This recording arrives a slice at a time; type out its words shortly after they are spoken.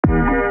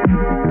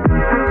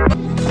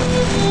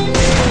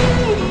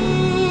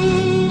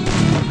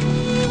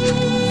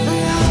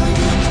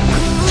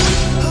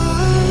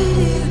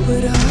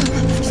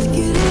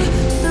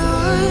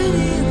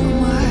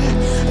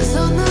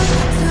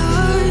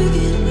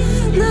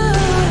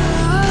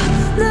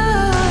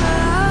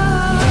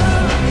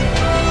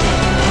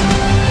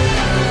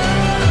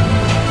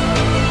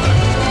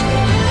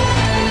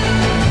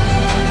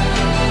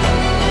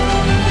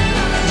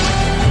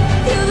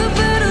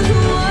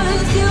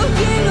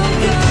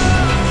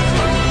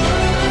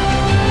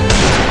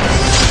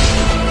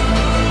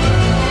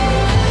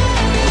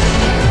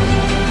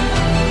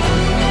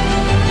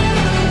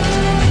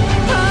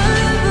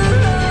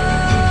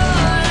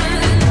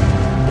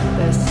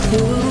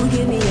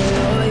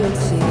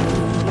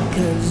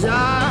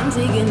I'm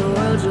taking the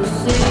world, you'll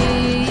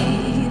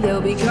see. They'll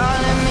be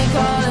calling me,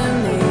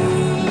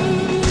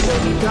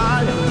 they'll be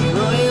calling me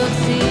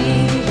royalty.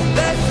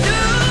 Best to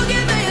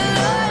give me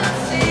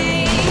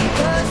loyalty,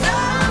 'cause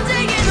I'm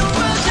taking the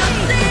world, you'll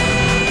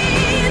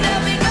see.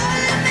 They'll be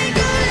calling me,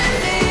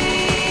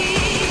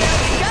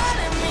 they'll be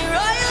calling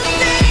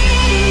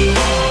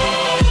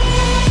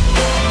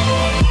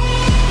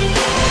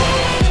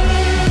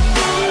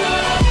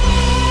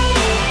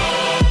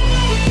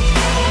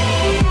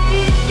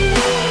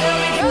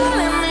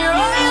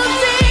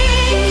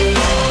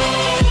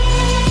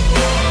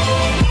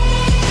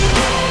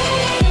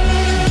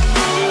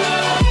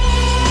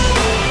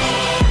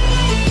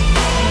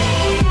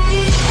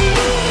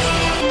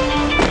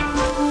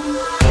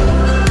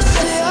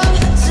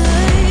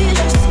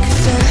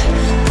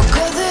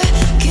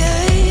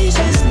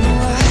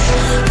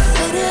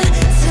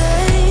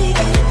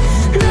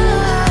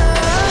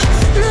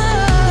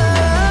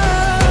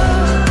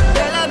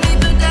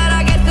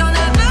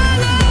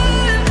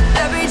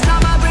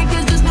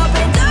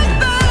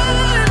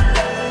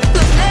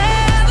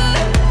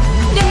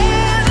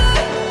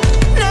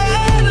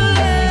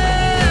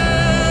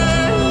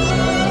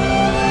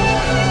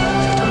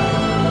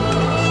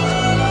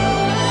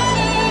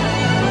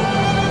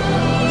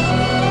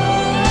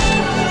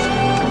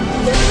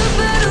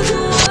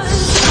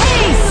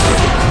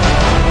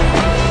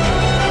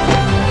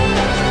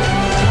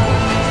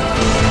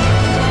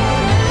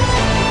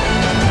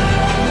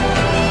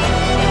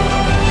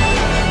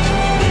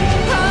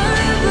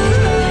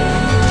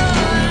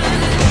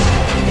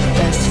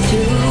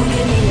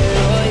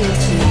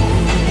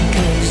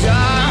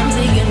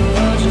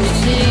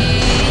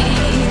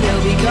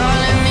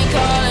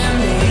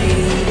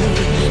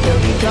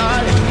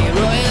me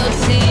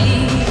royalty.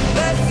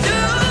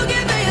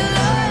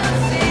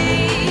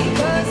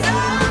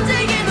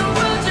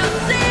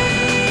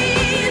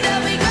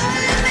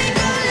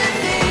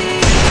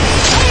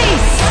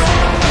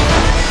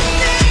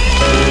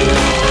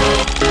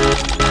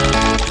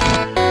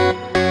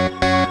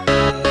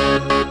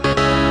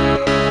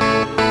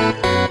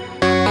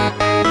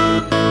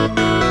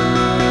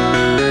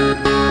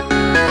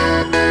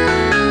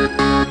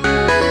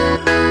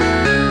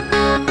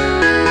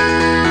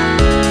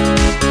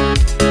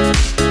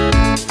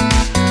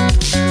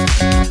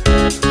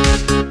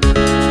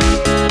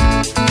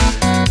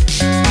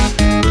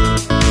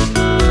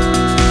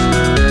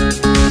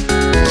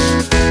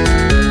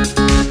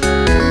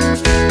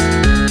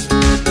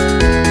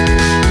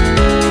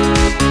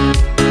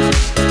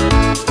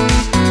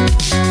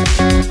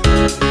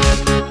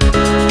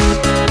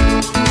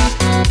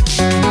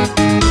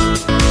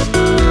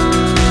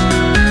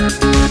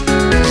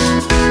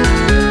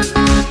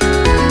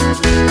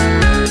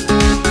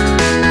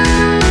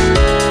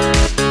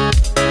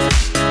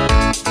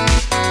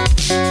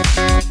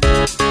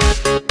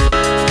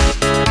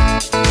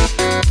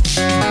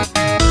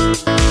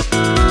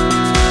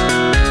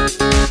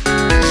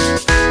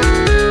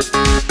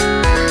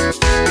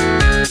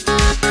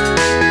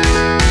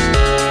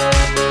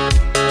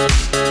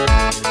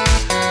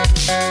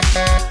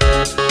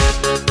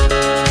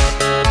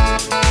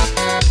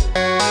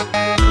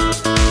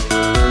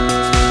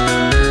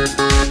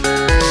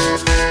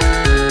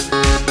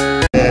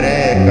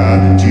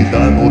 Te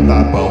dando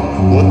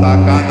tapão, vou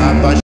tacar na tua